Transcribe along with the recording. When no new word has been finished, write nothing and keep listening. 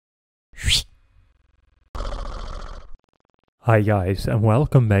Hi guys and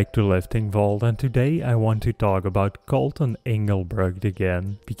welcome back to Lifting Vault, and today I want to talk about Colton Engelbrecht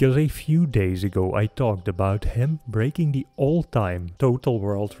again, because a few days ago I talked about him breaking the all-time total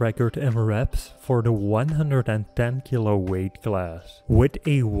world record in reps for the 110 kilo weight class with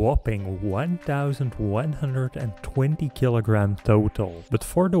a whopping 1120 kilogram total. But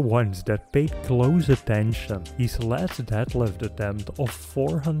for the ones that paid close attention, his last deadlift attempt of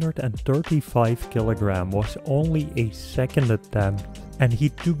 435 kilogram was only a second attempt, and he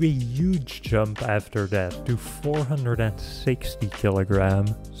took a huge jump after that to 460 kilogram,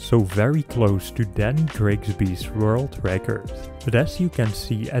 so very close to Danny Grigsby's world record. But as you can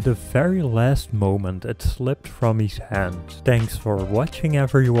see, at the very last moment it slipped from his hands. Thanks for watching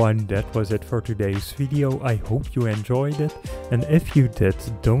everyone, that was it for today's video. I hope you enjoyed it, and if you did,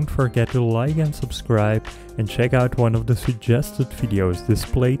 don't forget to like and subscribe and check out one of the suggested videos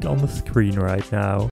displayed on the screen right now.